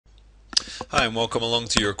Hi, and welcome along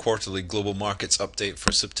to your quarterly global markets update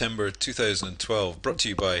for September 2012, brought to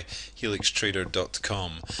you by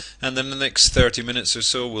helixtrader.com. And in the next 30 minutes or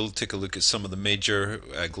so, we'll take a look at some of the major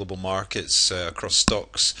global markets across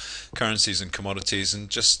stocks, currencies, and commodities, and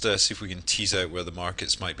just see if we can tease out where the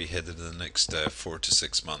markets might be headed in the next 4 to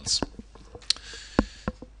 6 months.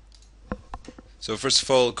 So first of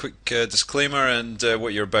all, a quick disclaimer, and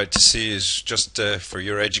what you're about to see is just for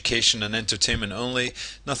your education and entertainment only.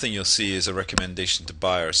 Nothing you'll see is a recommendation to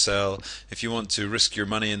buy or sell. If you want to risk your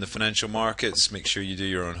money in the financial markets, make sure you do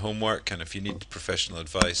your own homework, and if you need professional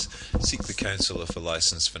advice, seek the counsel of a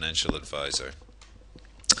licensed financial advisor.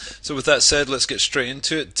 So with that said, let's get straight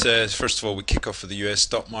into it. First of all, we kick off with the US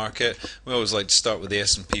stock market. We always like to start with the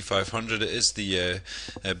S&P 500. It is the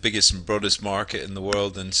biggest and broadest market in the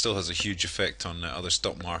world and still has a huge effect on other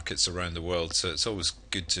stock markets around the world. So it's always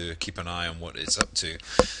good to keep an eye on what it's up to.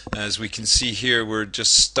 As we can see here, we're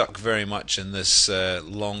just stuck very much in this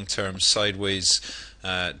long-term sideways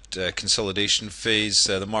consolidation phase.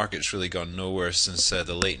 The market's really gone nowhere since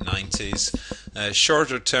the late 90s.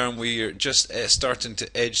 Shorter term, we are just starting to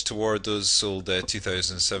edge toward those old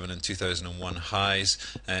 2007 and 2001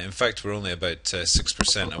 highs. In fact, we're only about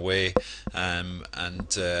 6% away, and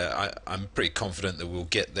I'm pretty confident that we'll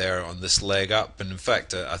get there on this leg up. And in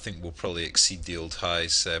fact, I think we'll probably exceed the old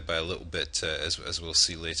highs by a little bit, as we'll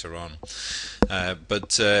see later on.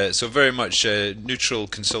 So very much neutral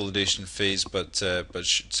consolidation phase, but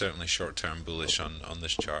certainly short-term bullish on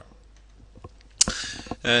this chart.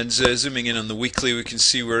 And zooming in on the weekly, we can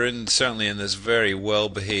see we're certainly in this very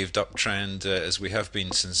well-behaved uptrend as we have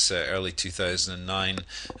been since early 2009.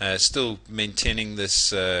 Still maintaining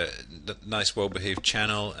this nice well-behaved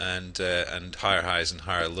channel and higher highs and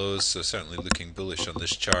higher lows. So certainly looking bullish on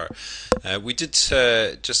this chart. We did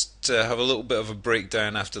just have a little bit of a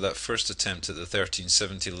breakdown after that first attempt at the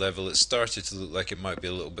 1370 level. It started to look like it might be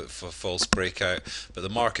a little bit of a false breakout, but the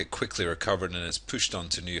market quickly recovered and it's pushed on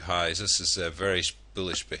to new highs. This is very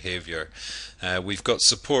bullish behavior. We've got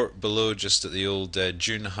support below just at the old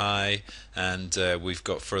June high, and we've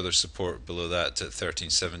got further support below that at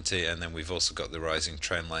 1370, and then we've also got the rising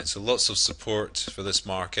trend line. So lots of support for this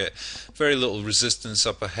market, very little resistance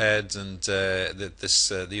up ahead, and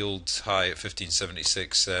the old high at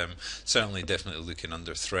 1576 certainly definitely looking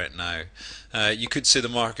under threat now. You could say the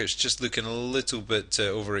market's just looking a little bit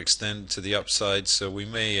overextended to the upside, so we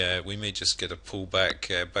may just get a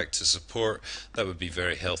pullback back to support. That would be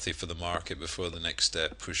very healthy for the market before the next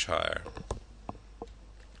push higher.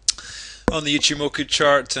 On the Ichimoku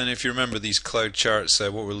chart, and if you remember these cloud charts,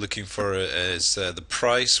 what we're looking for is the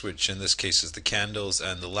price, which in this case is the candles,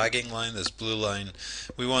 and the lagging line, this blue line.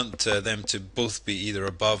 We want them to both be either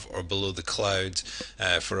above or below the cloud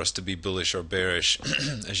for us to be bullish or bearish.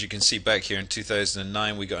 As you can see back here in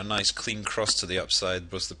 2009, we got a nice clean cross to the upside.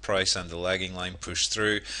 Both the price and the lagging line pushed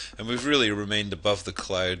through, and we've really remained above the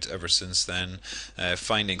cloud ever since then,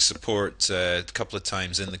 finding support a couple of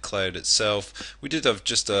times in the cloud itself. We did have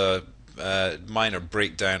just a minor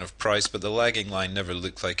breakdown of price, but the lagging line never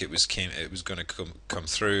looked like it was going to come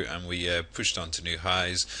through, and we pushed on to new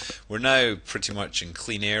highs. We're now pretty much in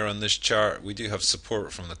clean air on this chart. We do have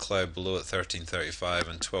support from the cloud below at 1335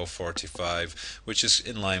 and 1245, which is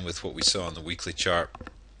in line with what we saw on the weekly chart.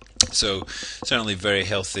 So certainly very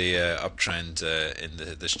healthy uptrend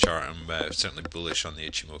in this chart. I'm certainly bullish on the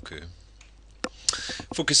Ichimoku.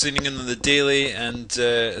 Focusing in on the daily, and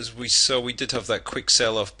as we saw, we did have that quick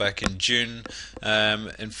sell-off back in June.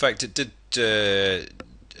 In fact, it did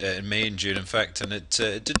in May and June, in fact, and it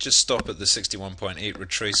did just stop at the 61.8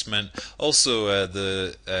 retracement. Also,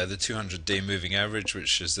 the 200-day moving average,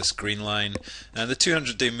 which is this green line, and the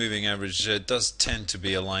 200-day moving average does tend to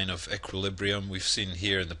be a line of equilibrium. We've seen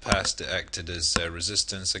here in the past it acted as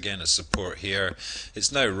resistance, again as support here.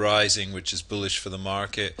 It's now rising, which is bullish for the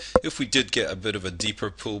market. If we did get a bit of a deeper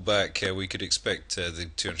pullback, we could expect the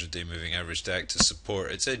 200-day moving average to act as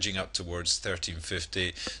support. It's edging up towards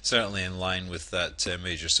 1350, certainly in line with that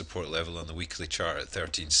major support level on the weekly chart at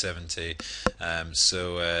 1370.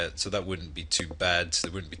 So that wouldn't be too bad.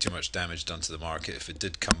 There wouldn't be too much damage done to the market if it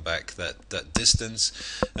did come back that distance.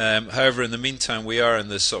 However, in the meantime, we are in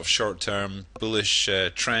this sort of short-term bullish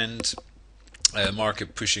trend.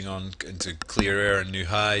 Market pushing on into clear air and new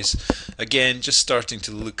highs. Again, just starting to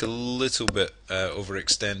look a little bit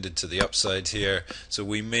overextended to the upside here. So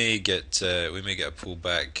we may get a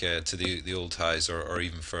pullback to the old highs or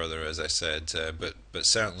even further, as I said. But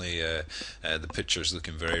certainly the picture is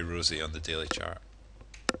looking very rosy on the daily chart.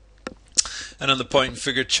 And on the point and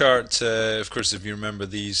figure chart, of course, if you remember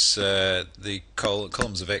these, the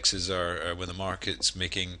columns of X's are when the market's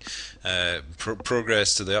making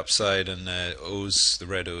progress to the upside, and O's, the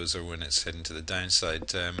red O's, are when it's heading to the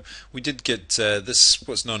downside. We did get this,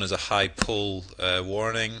 what's known as a high pull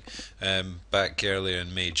warning, back earlier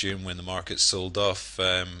in May, June, when the market sold off.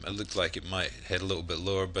 It looked like it might head a little bit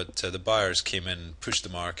lower, but the buyers came in and pushed the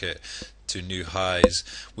market to new highs.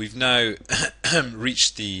 We've now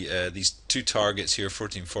reached these two targets here,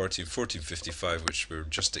 1440 and 1455, which were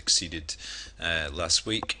just exceeded last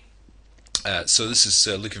week. So this is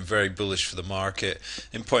looking very bullish for the market.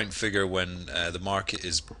 In point figure, when the market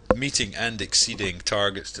is meeting and exceeding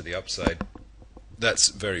targets to the upside, that's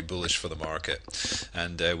very bullish for the market,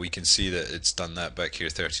 and we can see that it's done that back here,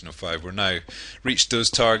 1305. We're now reached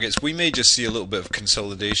those targets. We may just see a little bit of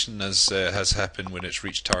consolidation, as has happened when it's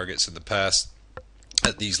reached targets in the past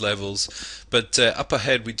at these levels, but up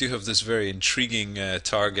ahead we do have this very intriguing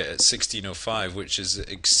target at 1605, which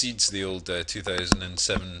exceeds the old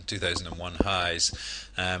 2007-2001 highs,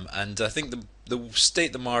 and I think the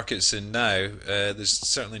state the market's in now, there's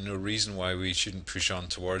certainly no reason why we shouldn't push on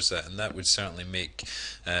towards that, and that would certainly make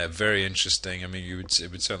very interesting. I mean, it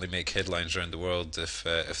would certainly make headlines around the world if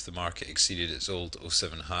the market exceeded its old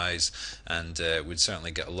 '07 highs, and would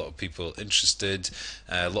certainly get a lot of people interested,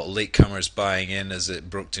 a lot of latecomers buying in as it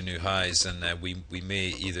broke to new highs, and we may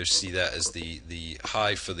either see that as the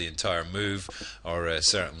high for the entire move, or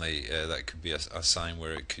certainly that could be a sign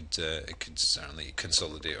where it could certainly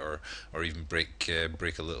consolidate or even break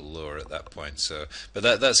a little lower at that point. So, but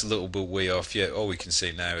that's a little bit way off yet. All we can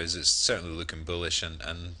say now is it's certainly looking bullish,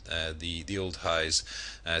 and the old highs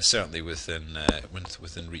certainly within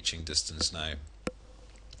reaching distance now.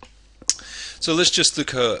 So let's just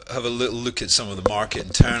have a little look at some of the market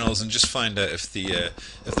internals and just find out if the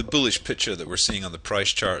bullish picture that we're seeing on the price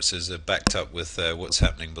charts is backed up with what's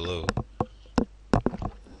happening below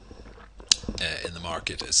in the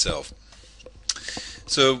market itself.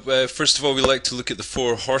 So first of all, we like to look at the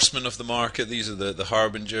four horsemen of the market. These are the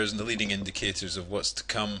harbingers and the leading indicators of what's to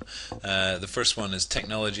come. The first one is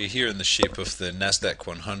technology, here in the shape of the Nasdaq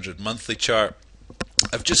 100 monthly chart.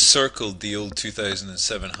 I've just circled the old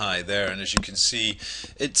 2007 high there, and as you can see,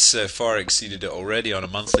 it's far exceeded it already on a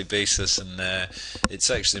monthly basis, and it's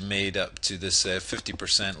actually made up to this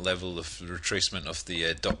 50% level of retracement of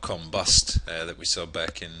the dot-com bust that we saw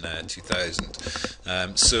back in 2000.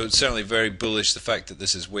 So it's certainly very bullish. The fact that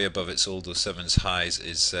this is way above its old '07's highs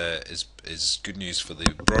is good news for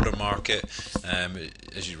the broader market.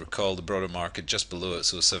 As you recall, the broader market just below its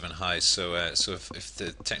 '07 highs. So if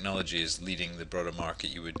the technology is leading the broader market,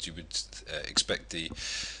 you would expect the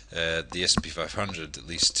S&P 500 at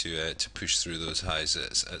least to push through those highs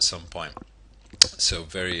at some point. So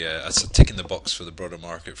that's a tick in the box for the broader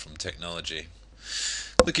market from technology.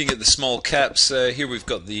 Looking at the small caps, here we've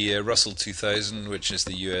got the Russell 2000, which is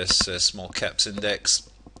the US small caps index.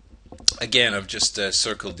 Again, I've just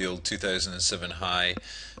circled the old 2007 high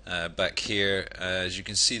back here. As you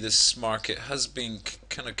can see, this market has been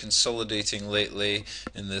kind of consolidating lately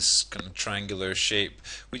in this kind of triangular shape.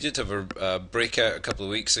 We did have a breakout a couple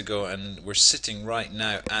of weeks ago, and we're sitting right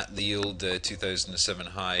now at the old 2007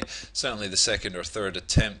 high. Certainly the second or third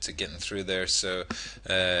attempt at getting through there. So,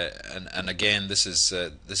 and again, this is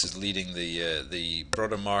leading the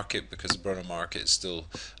broader market, because the broader market is still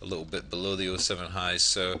a little bit below the '07 highs.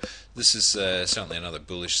 So this is certainly another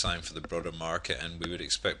bullish sign for the broader market, and we would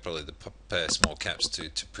expect probably the small caps to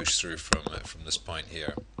push through from this point here.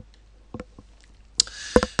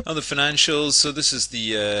 On the financials, so this is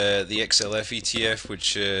the XLF ETF,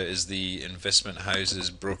 which is the investment houses,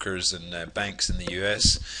 brokers, and banks in the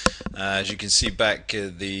US. As you can see, back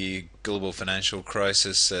the global financial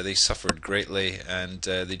crisis, they suffered greatly, and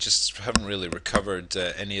they just haven't really recovered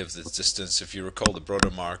any of the distance. If you recall, the broader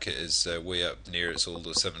market is way up near its old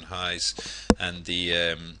 '07 highs, and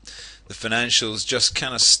the financials just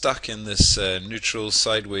kind of stuck in this neutral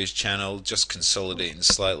sideways channel, just consolidating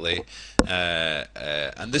slightly,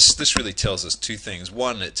 and this really tells us two things.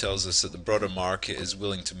 One, it tells us that the broader market is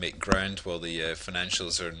willing to make ground while the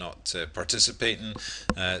financials are not participating,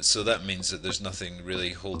 so that means that there's nothing really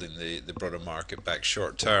holding the broader market back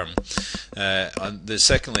short term.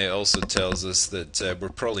 Secondly, it also tells us that we're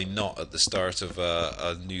probably not at the start of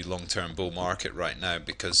a new long-term bull market right now,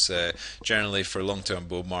 because generally for long-term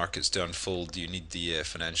bull markets to unfold, you need the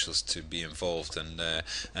financials to be involved, and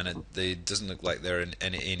it doesn't look like they're in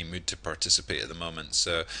any mood to participate at the moment.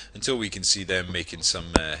 So until we can see them making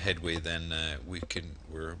some headway, then we're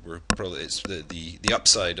probably, it's the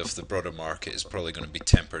upside of the broader market is probably going to be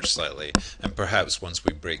tempered slightly, and perhaps once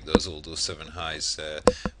we break those puzzled. Those 7 highs,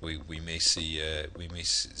 we may see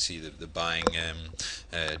the buying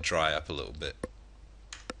dry up a little bit.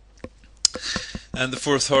 And the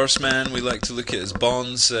fourth horseman we like to look at is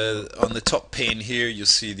bonds. On the top pane here, you'll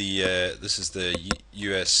see this is the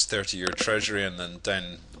US 30-year Treasury, and then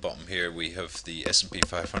down the bottom here we have the S&P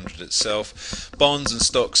 500 itself. Bonds and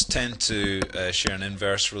stocks tend to share an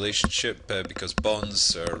inverse relationship because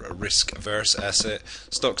bonds are a risk-averse asset,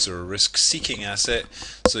 stocks are a risk-seeking asset.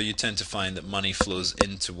 So you tend to find that money flows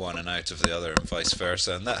into one and out of the other, and vice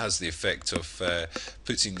versa, and that has the effect of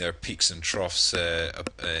putting their peaks and troughs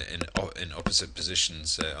in opposite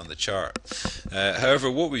positions on the chart. However,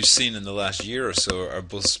 what we've seen in the last year or so are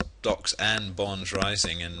both stocks and bonds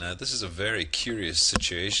rising, and this is a very curious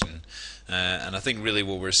situation. And I think really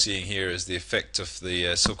what we're seeing here is the effect of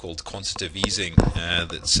the so-called quantitative easing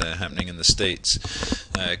that's happening in the States.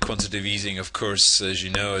 Quantitative easing, of course, as you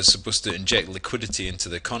know, is supposed to inject liquidity into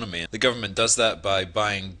the economy. The government does that by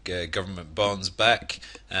buying government bonds back,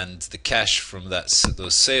 and the cash from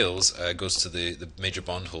those sales goes to the major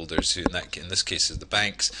bondholders, who in this case is the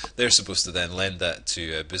banks. They're supposed to then lend that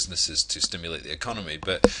to businesses to stimulate the economy,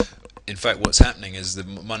 but in fact what's happening is the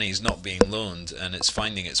money is not being loaned and it's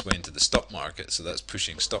finding its way into the stock market, so that's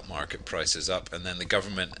pushing stock market prices up, and then the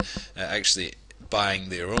government actually buying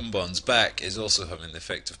their own bonds back is also having the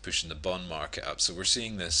effect of pushing the bond market up. So we're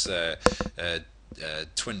seeing this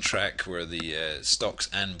twin track where the stocks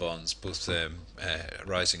and bonds both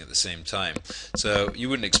rising at the same time. So you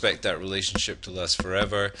wouldn't expect that relationship to last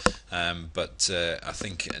forever, but I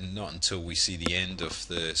think not until we see the end of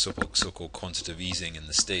the so-called quantitative easing in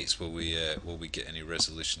the States will we get any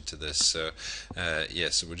resolution to this. So yeah,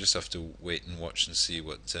 so we'll just have to wait and watch and see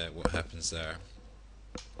what happens there.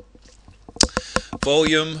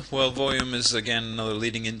 Volume, well, volume is again another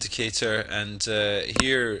leading indicator, and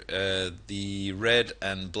here the red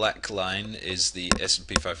and black line is the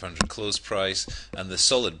S&P 500 close price, and the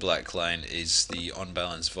solid black line is the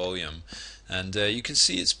on-balance volume. And you can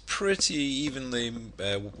see it's pretty evenly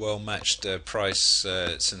well-matched price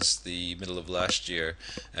since the middle of last year,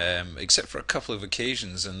 except for a couple of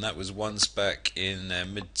occasions, and that was once back in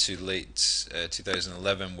mid to late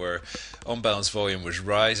 2011, where on-balance volume was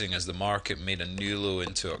rising as the market made a new low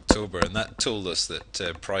into October, and that told us that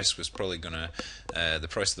the price of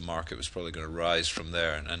the market was probably going to rise from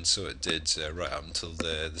there, and so it did right up until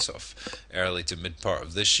the sort of early to mid part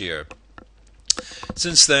of this year.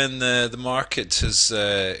 Since then, the market has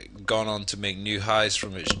gone on to make new highs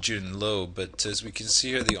from its June low, but as we can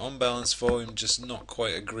see here, the on-balance volume just not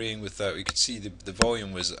quite agreeing with that. We can see the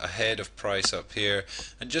volume was ahead of price up here,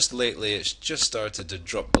 and just lately it's just started to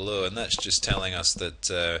drop below, and that's just telling us that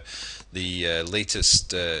the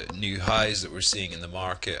latest new highs that we're seeing in the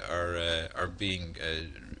market are being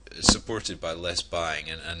supported by less buying,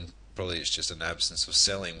 and probably it's just an absence of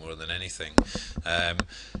selling more than anything.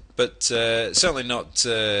 But certainly not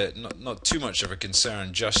too much of a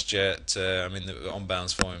concern just yet. I mean, the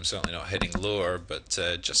on-balance volume certainly not heading lower, but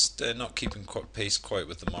just not keeping pace quite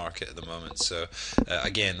with the market at the moment. So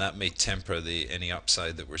again, that may temper any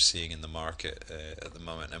upside that we're seeing in the market at the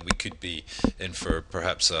moment, and we could be in for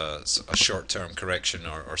perhaps a short-term correction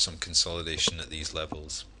or some consolidation at these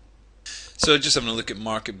levels. So just having a look at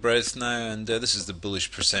market breadth now, and this is the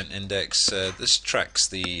bullish percent index. This tracks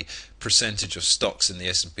the percentage of stocks in the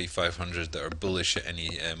S&P 500 that are bullish at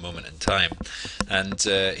any moment in time. And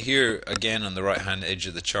here again on the right hand edge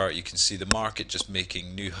of the chart, you can see the market just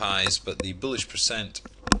making new highs, but the bullish percent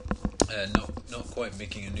not quite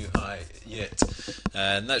making a new high yet,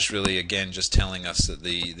 and that's really again just telling us that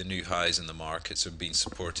the new highs in the markets are being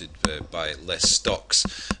supported by less stocks.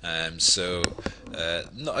 So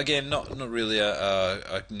not really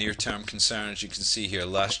a near-term concern. As you can see here,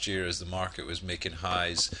 last year as the market was making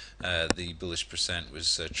highs, the bullish percent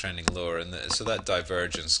was trending lower, and so that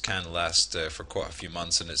divergence can last for quite a few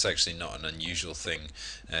months, and it's actually not an unusual thing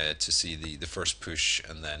to see the first push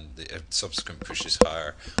and then the subsequent pushes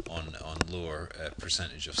higher on lower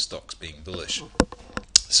percentage of stocks being bullish.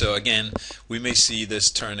 So again, we may see this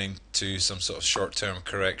turning to some sort of short-term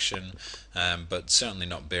correction, but certainly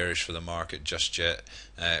not bearish for the market just yet.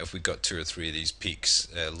 If we got 2 or 3 of these peaks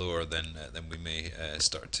lower, then we may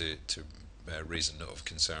start to raise a note of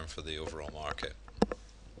concern for the overall market.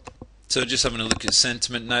 So just having a look at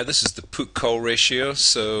sentiment now, this is the put-call ratio.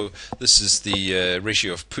 So this is the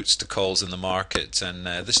ratio of puts to calls in the market, and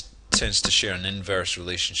this tends to share an inverse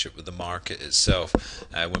relationship with the market itself.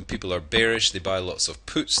 When people are bearish, they buy lots of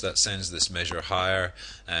puts, that sends this measure higher,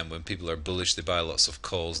 and when people are bullish, they buy lots of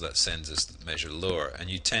calls, that sends this measure lower. And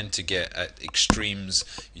you tend to get at extremes,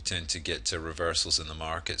 you tend to get to reversals in the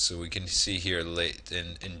market. So we can see here late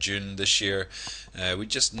in June this year, we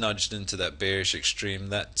just nudged into that bearish extreme.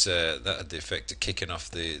 That had the effect of kicking off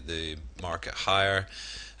the market higher.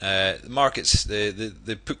 The market's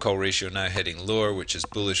the put call ratio now heading lower, which is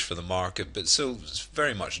bullish for the market, but still it's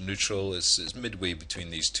very much neutral. It's midway between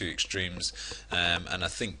these two extremes, and I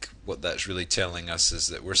think what that's really telling us is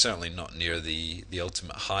that we're certainly not near the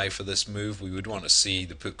ultimate high for this move. We would want to see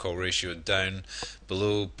the put call ratio down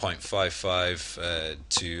below 0.55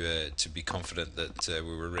 to be confident that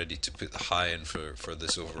we were ready to put the high in for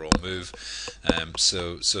this overall move.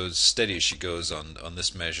 So steady as she goes on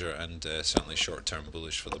this measure, and certainly short-term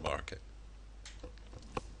bullish for the market.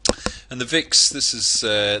 And the VIX,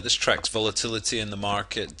 this tracks volatility in the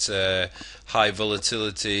market. High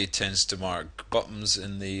volatility tends to mark bottoms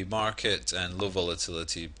in the market, and low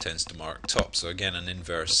volatility tends to mark tops. So again, an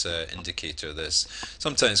inverse indicator. This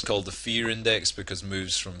sometimes called the fear index because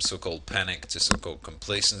moves from so-called panic to so-called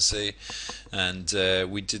complacency. And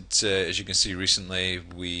we did, as you can see recently,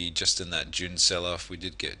 we just in that June sell-off, we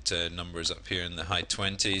did get numbers up here in the high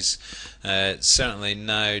 20s. Certainly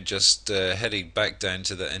now just heading back down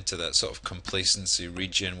to into that sort of complacency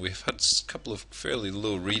region. We've had a couple of fairly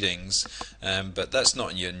low readings, but that's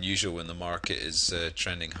not unusual when the market is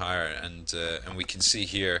trending higher. And we can see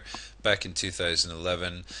here, back in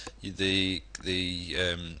 2011, the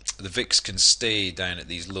VIX can stay down at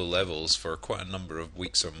these low levels for quite a number of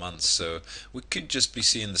weeks or months. So we could just be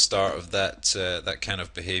seeing the start of that kind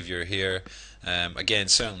of behavior here. Again,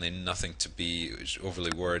 certainly nothing to be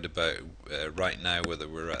overly worried about right now, whether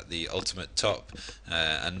we're at the ultimate top,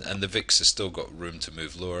 and the VIX has still got room to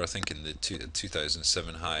move lower. I think in the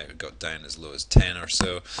 2007 high it got down as low as 10 or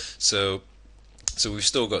so. So we've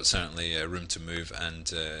still got certainly room to move,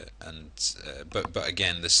 but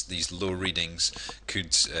again, these low readings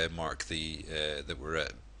could mark that we're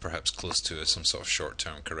at perhaps close to some sort of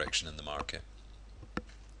short-term correction in the market.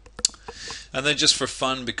 And then just for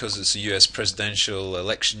fun, because it's a US presidential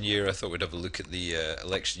election year, I thought we'd have a look at the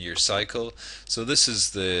election year cycle. So this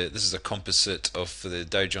is a composite of the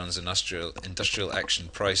Dow Jones Industrial Action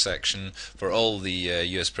Price Action for all the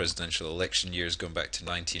US presidential election years going back to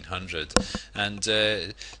 1900. And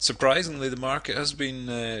surprisingly, the market has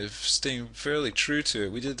been staying fairly true to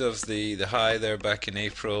it. We did have the high there back in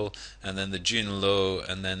April, and then the June low,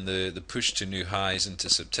 and then the push to new highs into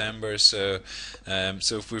September. So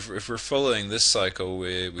if we're following this cycle,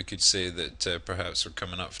 we could say that perhaps we're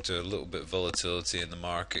coming up to a little bit of volatility in the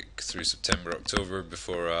market through September, October,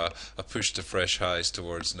 before a push to fresh highs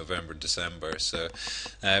towards November, December. So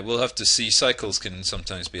we'll have to see. Cycles can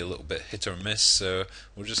sometimes be a little bit hit or miss, so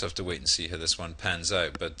we'll just have to wait and see how this one pans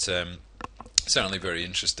out. But certainly very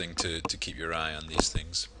interesting to keep your eye on these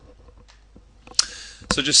things.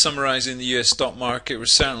 So just summarising the US stock market, we're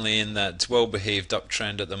certainly in that well-behaved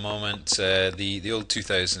uptrend at the moment. The old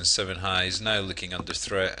 2007 high is now looking under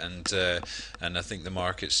threat, and I think the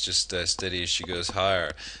market's just steady as she goes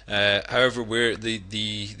higher. However, the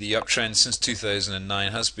uptrend since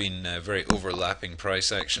 2009 has been very overlapping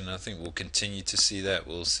price action. I think we'll continue to see that.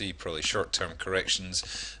 We'll see probably short-term corrections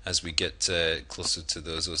as we get closer to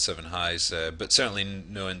those 07 highs, but certainly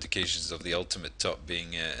no indications of the ultimate top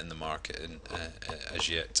being in the market as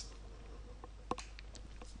yet.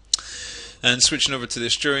 And switching over to the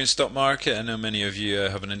Australian stock market, I know many of you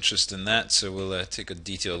have an interest in that, so we'll take a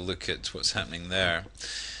detailed look at what's happening there.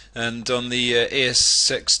 And on the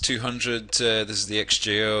ASX 200, this is the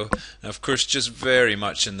XJO. Of course, just very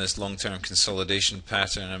much in this long-term consolidation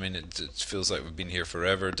pattern. I mean, it feels like we've been here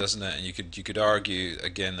forever, doesn't it? And you could argue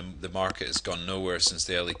again the market has gone nowhere since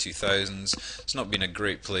the early 2000s. It's not been a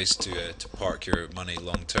great place to park your money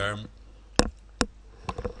long-term.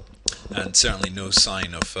 And certainly no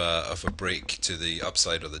sign of a break to the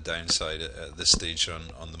upside or the downside at this stage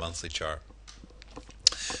on the monthly chart.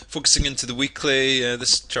 Focusing into the weekly,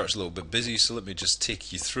 this chart's a little bit busy, so let me just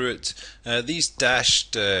take you through it. These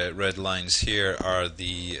dashed red lines here are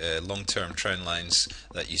the long-term trend lines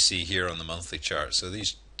that you see here on the monthly chart. So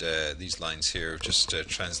these lines here, just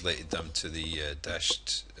translated them to the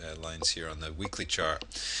dashed lines here on the weekly chart.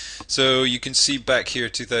 So you can see back here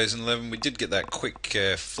 2011 we did get that quick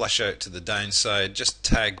flush out to the downside, just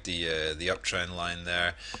tagged the uptrend line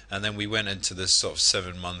there, and then we went into this sort of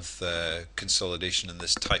 7-month consolidation in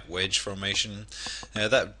this tight wedge formation.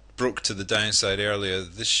 That broke to the downside earlier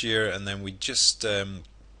this year, and then we just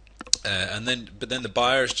But then the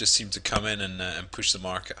buyers just seem to come in and push the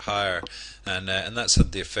market higher, and that's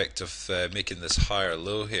had the effect of making this higher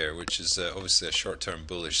low here, which is obviously a short-term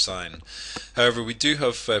bullish sign. However, we do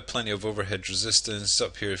have plenty of overhead resistance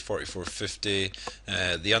up here at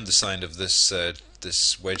 44.50. The underside of this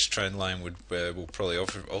wedge trend line will probably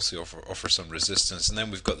also offer some resistance, and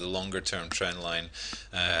then we've got the longer term trend line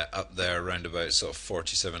up there around about sort of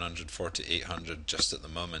 4700, 4800 just at the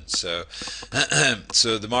moment. So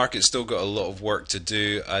so the market's still got a lot of work to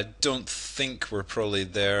do. I don't think we're probably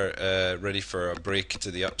there ready for a break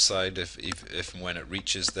to the upside if and when it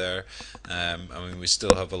reaches there. I mean, we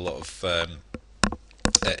still have a lot of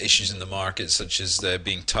issues in the market, such as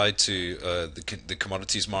being tied to the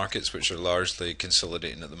commodities markets, which are largely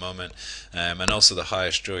consolidating at the moment, and also the high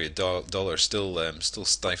Australia dollar still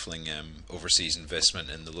stifling overseas investment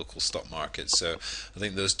in the local stock market. So I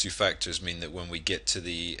think those two factors mean that when we get to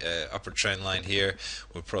the upper trend line here,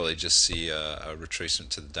 we'll probably just see a retracement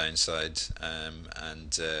to the downside,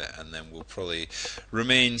 and then we'll probably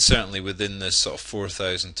remain certainly within this sort of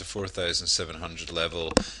 4,000 to 4,700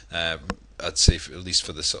 level. I'd say at least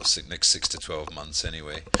for the sort of next 6 to 12 months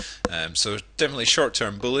anyway. So definitely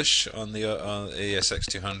short-term bullish on the ASX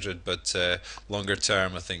 200, but longer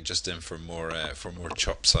term I think just in for more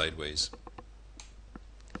chop sideways.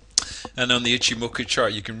 And on the Ichimoku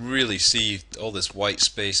chart, you can really see all this white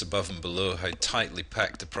space above and below, how tightly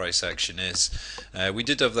packed the price action is. We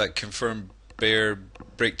did have that confirmed bear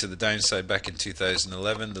break to the downside back in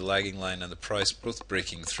 2011, the lagging line and the price both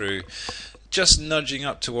breaking through, just nudging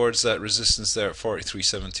up towards that resistance there at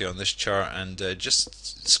 43.70 on this chart, and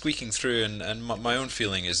just squeaking through, and my own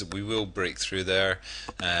feeling is that we will break through there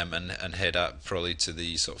and head up probably to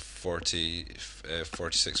the sort of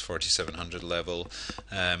 4700 level.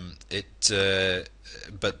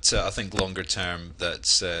 But I think longer term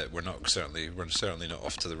that's we're certainly not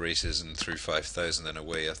off to the races and through 5,000 in a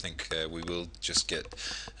way. I think we will just get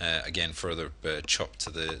again further chopped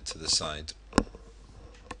to the side.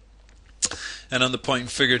 And on the point and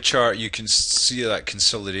figure chart, you can see that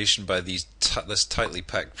consolidation by this tightly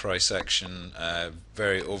packed price action,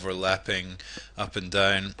 very overlapping up and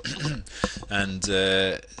down. And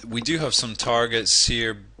we do have some targets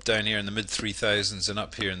here, down here in the mid 3,000s and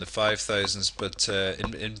up here in the 5,000s, but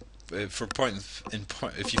if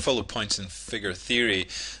you follow point and figure theory,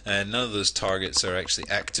 none of those targets are actually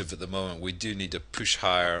active at the moment. We do need to push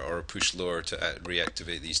higher or a push lower to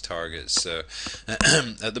reactivate these targets. So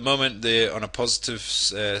at the moment, on a positive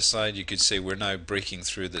side, you could say we're now breaking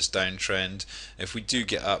through this downtrend. If we do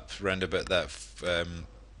get up round about that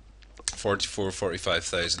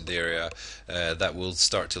 45,000 area, that will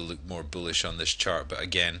start to look more bullish on this chart. But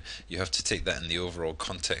again, you have to take that in the overall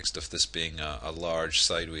context of this being a large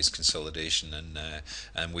sideways consolidation,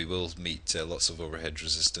 and we will meet lots of overhead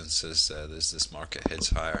resistance as this market heads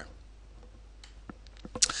higher.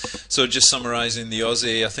 So just summarising the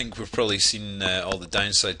Aussie, I think we've probably seen all the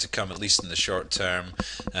downside to come, at least in the short term,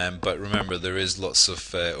 but remember there is lots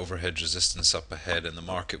of overhead resistance up ahead, and the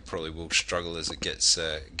market probably will struggle as it gets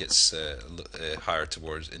higher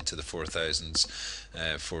towards into the 4,000s,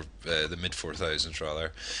 for the mid 4,000s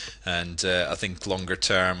rather. And I think longer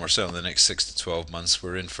term, or certainly the next 6 to 12 months,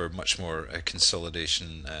 we're in for much more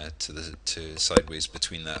consolidation to sideways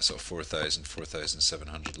between that sort of 4,000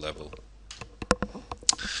 4,700 level.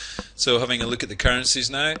 So having a look at the currencies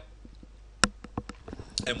now,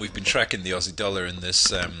 and we've been tracking the Aussie dollar in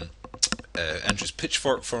this Andrew's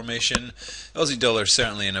pitchfork formation. Aussie dollar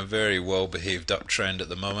certainly in a very well behaved uptrend at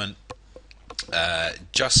the moment.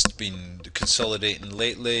 Just been consolidating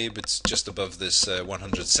lately, but it's just above this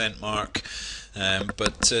 100 cent mark.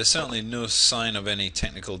 But certainly no sign of any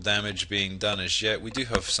technical damage being done as yet. We do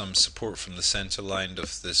have some support from the centre line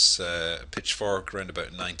of this pitchfork around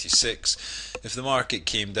about 96. If the market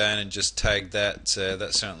came down and just tagged that,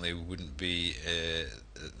 that certainly wouldn't be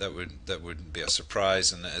that wouldn't be a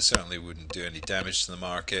surprise, and it certainly wouldn't do any damage to the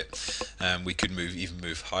market. We could even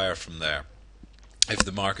move higher from there. If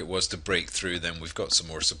the market was to break through, then we've got some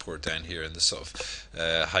more support down here in the sort of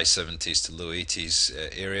high 70s to low 80s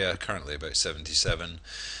area, currently about 77.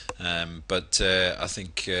 But I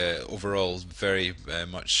think overall very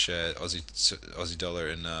much Aussie dollar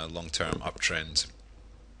in a long-term uptrend.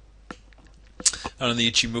 And on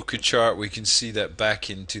the Ichimoku chart, we can see that back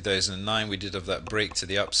in 2009 we did have that break to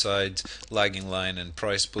the upside, lagging line and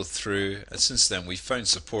price both through, and since then we found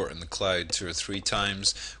support in the cloud 2 or 3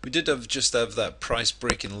 times. We did just have that price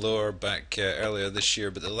breaking lower back earlier this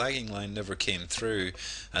year, but the lagging line never came through,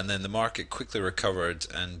 and then the market quickly recovered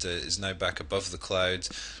and is now back above the cloud,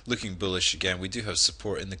 looking bullish again. We do have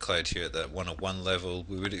support in the cloud here at that 101 level.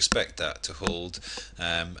 We would expect that to hold,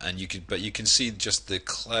 but you can see just the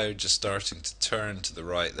cloud just starting to turn to the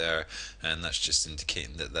right there, and that's just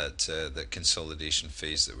indicating that consolidation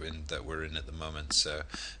phase that we're in at the moment. So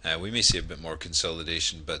we may see a bit more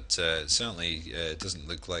consolidation, but certainly it doesn't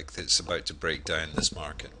look like it's about to break down this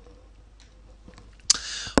market.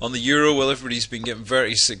 On the euro, well, everybody's been getting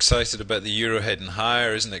very excited about the euro heading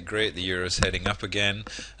higher. Isn't it great? The euro's heading up again,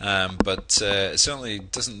 but it certainly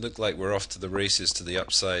doesn't look like we're off to the races to the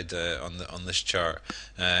upside on this chart.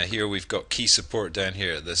 Here we've got key support down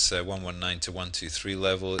here at this 119 to 123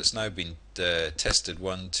 level. It's now been tested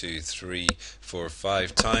 1, 2, 3, 4,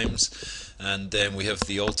 5 times, and then we have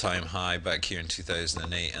the all-time high back here in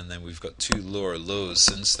 2008, and then we've got 2 lower lows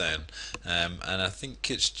since then, and I think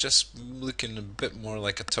it's just looking a bit more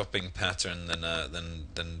like a topping pattern than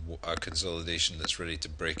a consolidation that's ready to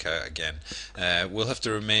break out again. We'll have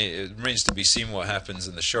to it remains to be seen what happens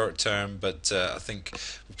in the short term, but I think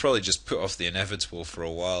we'll probably just put off the inevitable for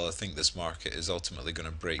a while. I think this market is ultimately going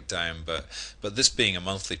to break down, but this being a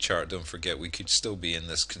monthly chart, don't forget we could still be in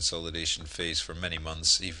this consolidation phase for many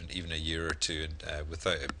months, even a year or two,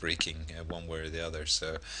 without it breaking one way or the other.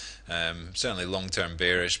 So certainly long-term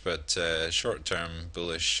bearish, but short-term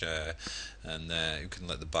bullish, and you can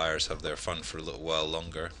let the buyers have their fun for a little while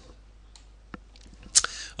longer.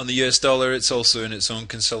 On the US dollar, it's also in its own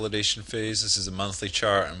consolidation phase. This is a monthly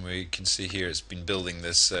chart, and we can see here it's been building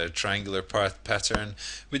this triangular pattern.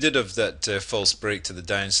 We did have that false break to the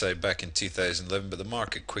downside back in 2011, but the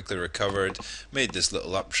market quickly recovered, made this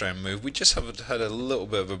little uptrend move. We just have had a little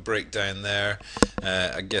bit of a breakdown there,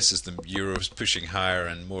 I guess as the euro is pushing higher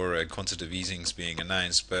and more quantitative easings being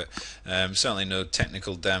announced, but certainly no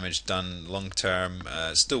technical damage done long term,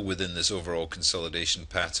 still within this overall consolidation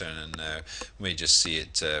pattern, and we may just see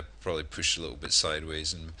it probably push a little bit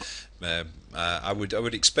sideways, and I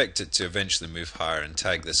would expect it to eventually move higher and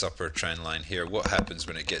tag this upper trend line here. What happens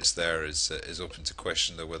when it gets there is open to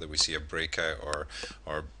question, though, whether we see a breakout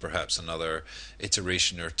or perhaps another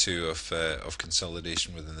iteration or two of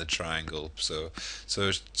consolidation within the triangle. So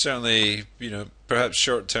certainly, perhaps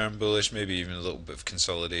short-term bullish, maybe even a little bit of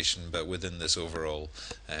consolidation, but within this overall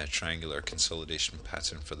triangular consolidation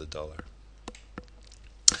pattern for the dollar.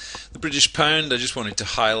 The British pound, I just wanted to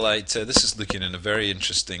highlight, this is looking in a very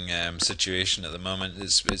interesting situation at the moment.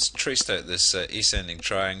 It's traced out this ascending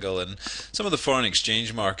triangle, and some of the foreign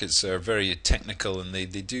exchange markets are very technical, and they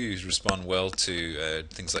do respond well to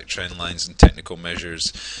things like trend lines and technical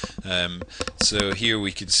measures. So here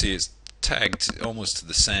we can see it's tagged almost to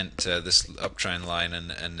the cent, this uptrend line,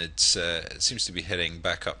 and it seems to be heading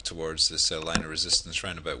back up towards this line of resistance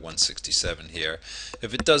around about 167 here.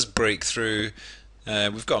 If it does break through,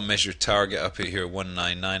 we've got a measured target up here,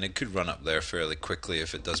 199. It could run up there fairly quickly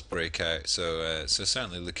if it does break out. So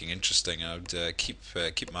certainly looking interesting. I would keep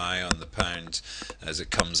my eye on the pound as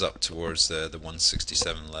it comes up towards the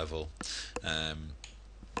 167 level.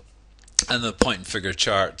 And the point and figure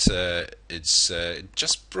chart, it's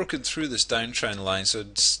just broken through this downtrend line, so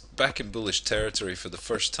it's back in bullish territory for the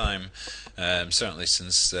first time, certainly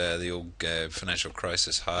since the old financial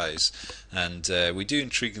crisis highs. And we do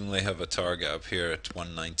intriguingly have a target up here at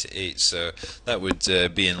 198, so that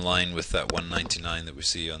would be in line with that 199 that we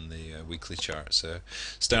see on the weekly chart. So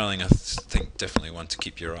sterling, I think, definitely one to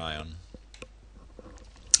keep your eye on.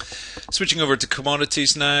 Switching over to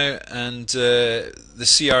commodities now, and the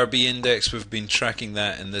CRB index, we've been tracking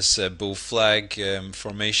that in this bull flag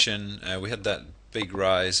formation. We had that big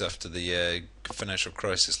rise after the financial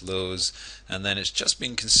crisis lows, and then it's just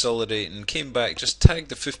been consolidating, came back, just tagged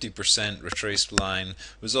the 50% retraced line,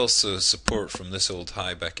 was also support from this old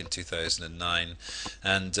high back in 2009,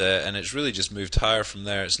 and it's really just moved higher from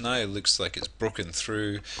there. It's now looks like it's broken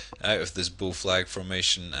through out of this bull flag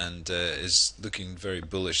formation and is looking very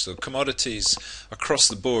bullish. So commodities across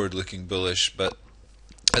the board looking bullish, but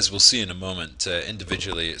as we'll see in a moment,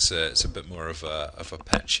 individually it's a bit more of a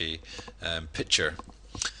patchy picture.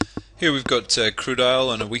 Here we've got crude oil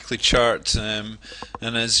on a weekly chart, and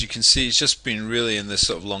as you can see, it's just been really in this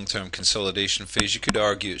sort of long-term consolidation phase. You could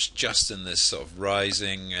argue it's just in this sort of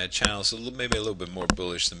rising channel, so maybe a little bit more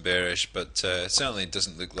bullish than bearish, but certainly it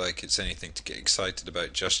doesn't look like it's anything to get excited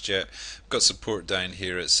about just yet. We've got support down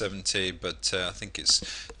here at 70, but I think it's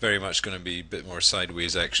very much going to be a bit more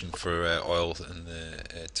sideways action for oil in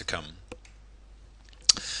the to come.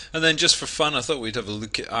 And then just for fun, I thought we'd have a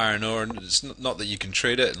look at iron ore. It's not that you can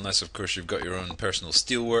trade it, unless of course you've got your own personal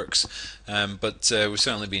steelworks. But we've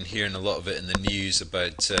certainly been hearing a lot of it in the news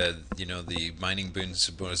about the mining boom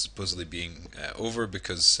supposedly being over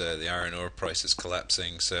because the iron ore price is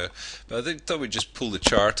collapsing. But I thought we'd just pull the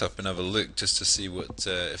chart up and have a look just to see what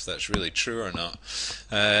if that's really true or not.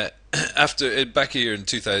 Back here in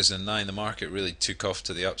 2009, the market really took off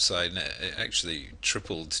to the upside, and it actually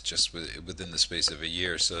tripled just within the space of a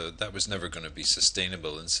year. So that was never going to be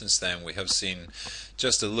sustainable. And since then, we have seen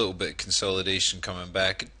just a little bit of consolidation coming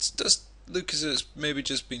back. It does look as if it's maybe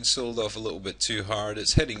just been sold off a little bit too hard.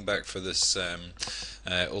 It's heading back for this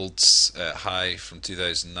old high from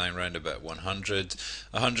 2009, round about 100.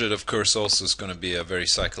 100, of course, also is going to be a very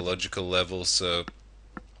psychological level. So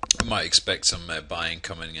I might expect some buying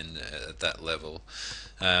coming in at that level.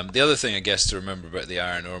 The other thing I guess to remember about the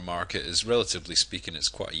iron ore market is, relatively speaking, it's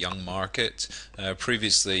quite a young market.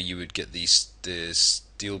 Previously you would get the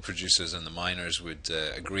steel producers and the miners would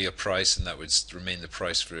agree a price, and that would remain the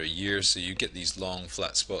price for a year, so you get these long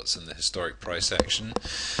flat spots in the historic price action.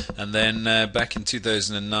 And then back in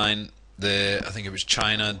 2009, I think it was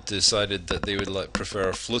China decided that they would prefer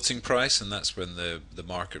a floating price, and that's when the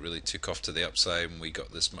market really took off to the upside, and we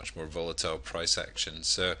got this much more volatile price action.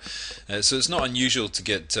 So it's not unusual to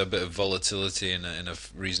get a bit of volatility in a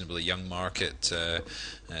reasonably young market.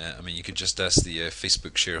 I mean, you could just ask the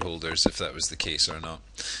Facebook shareholders if that was the case or not.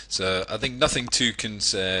 So I think nothing to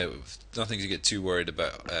get too worried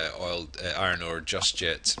about iron ore just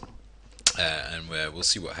yet. And we'll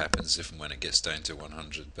see what happens if and when it gets down to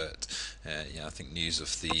 100. But I think news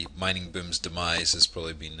of the mining boom's demise has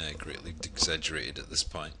probably been greatly exaggerated at this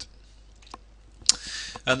point.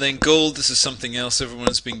 And then gold, this is something else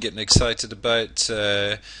everyone's been getting excited about.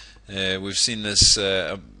 We've seen this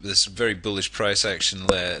very bullish price action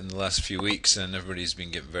in the last few weeks, and everybody's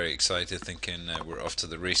been getting very excited, thinking we're off to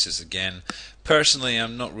the races again. Personally,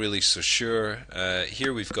 I'm not really so sure.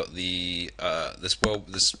 Here we've got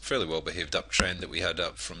this fairly well behaved uptrend that we had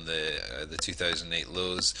up from the 2008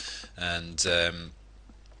 lows, and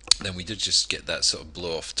then we did just get that sort of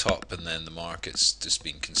blow off top, and then the market's just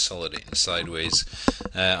been consolidating sideways.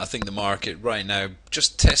 I think the market right now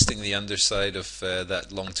just testing the underside of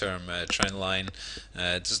that long-term trend line.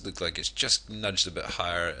 It does look like it's just nudged a bit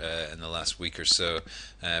higher in the last week or so,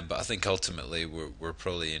 but I think ultimately we're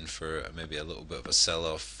probably in for maybe a little bit of a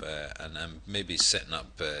sell-off, and maybe setting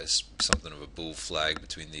up something of a bull flag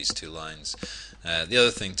between these two lines. The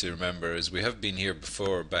other thing to remember is we have been here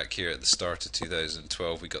before. Back here at the start of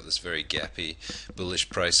 2012, we got this very gappy bullish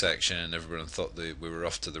price action, and everyone thought that we were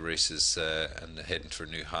off to the races and heading for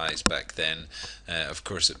new highs back then. Of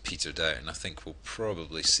course it petered out, and I think we'll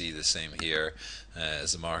probably see the same here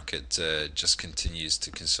as the market just continues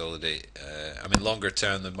to consolidate. I mean, longer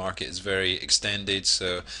term the market is very extended,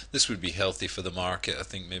 so this would be healthy for the market. I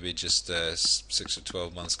think maybe just 6 or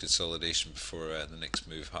 12 months consolidation before the next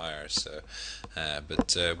move higher. So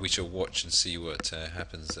but we shall watch and see what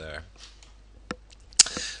happens there.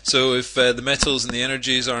 So if the metals and the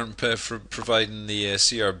energies aren't providing the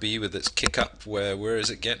CRB with its kick up, where is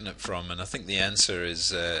it getting it from? And I think the answer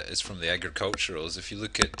is from the agriculturals. If you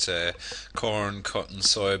look at corn, cotton,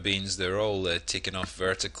 soybeans, they're all taking off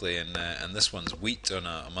vertically, and this one's wheat on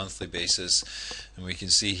a monthly basis. And we can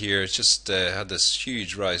see here it's just had this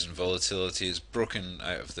huge rise in volatility. It's broken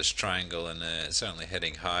out of this triangle, and it's certainly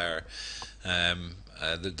heading higher.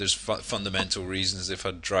 There's fundamental reasons. They've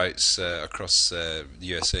had droughts across the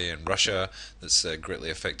USA and Russia that's greatly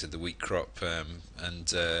affected the wheat crop, but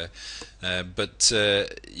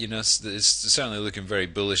it's certainly looking very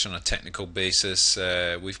bullish on a technical basis.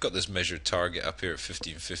 We've got this measured target up here at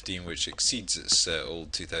 1515, which exceeds its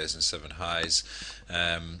old 2007 highs.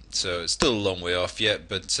 So it's still a long way off yet,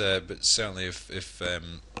 but certainly if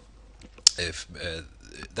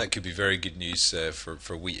that could be very good news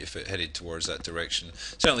for wheat if it headed towards that direction.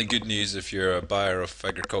 Certainly good news if you're a buyer of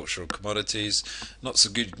agricultural commodities. Not so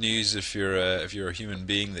good news if you're a human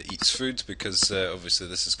being that eats food, because obviously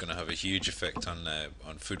this is going to have a huge effect on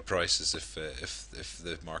food prices if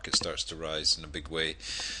the market starts to rise in a big way.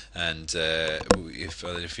 And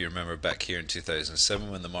if you remember back here in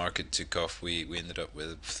 2007 when the market took off, we ended up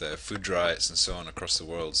with food riots and so on across the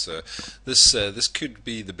world. So this could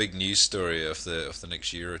be the big news story of the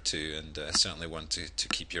next year or two, and certainly one to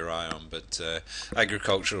keep your eye on. But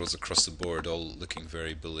agriculturals across the board all looking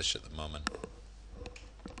very bullish at the moment.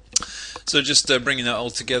 So just bringing that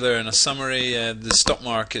all together in a summary, the stock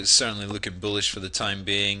market is certainly looking bullish for the time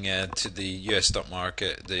being. To the US stock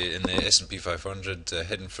market, in the S&P 500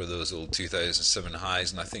 heading for those old 2007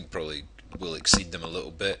 highs, and I think probably will exceed them a little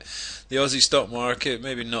bit. The Aussie stock market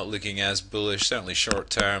maybe not looking as bullish. Certainly short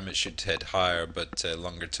term it should head higher, but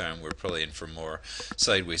longer term we're probably in for more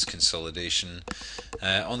sideways consolidation.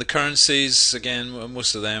 On the currencies, again,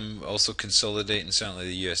 most of them also consolidating, certainly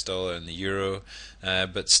the US dollar and the euro.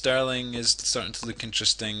 But sterling is starting to look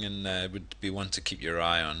interesting, and would be one to keep your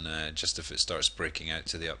eye on, just if it starts breaking out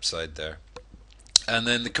to the upside there. And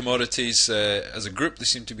then the commodities, as a group, they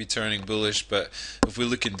seem to be turning bullish, but if we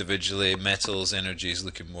look individually, metals, energy is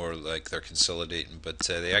looking more like they're consolidating, but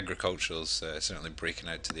the agricultural is certainly breaking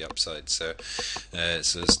out to the upside, so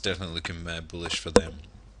it's definitely looking bullish for them.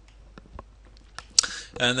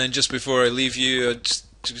 And then just before I leave you, just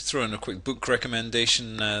to throw in a quick book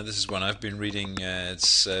recommendation. This is one I've been reading.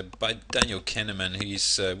 It's by Daniel Kahneman.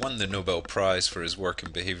 He's won the Nobel Prize for his work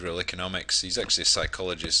in behavioral economics. He's actually a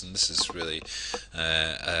psychologist, and this is really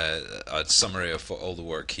a summary of all the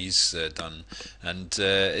work he's done. And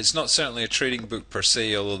it's not certainly a trading book per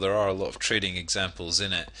se, although there are a lot of trading examples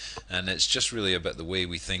in it. And it's just really about the way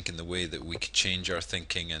we think and the way that we can change our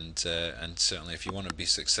thinking. And certainly, if you want to be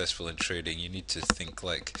successful in trading, you need to think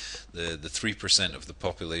like the 3% of the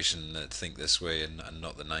population that think this way, and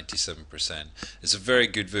not the 97%. It's a very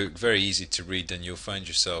good book, very easy to read, and you'll find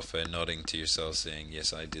yourself nodding to yourself saying,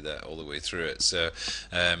 yes, I do that all the way through it. So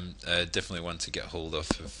definitely one to get hold of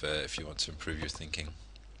if you want to improve your thinking.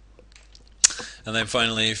 And then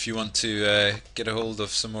finally, if you want to get a hold of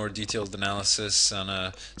some more detailed analysis on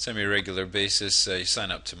a semi-regular basis, you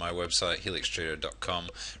sign up to my website, helixtrader.com,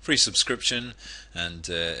 free subscription, and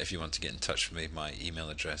if you want to get in touch with me, my email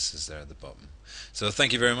address is there at the bottom. So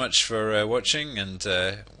thank you very much for watching, and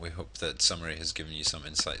we hope that summary has given you some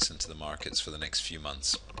insights into the markets for the next few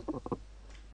months.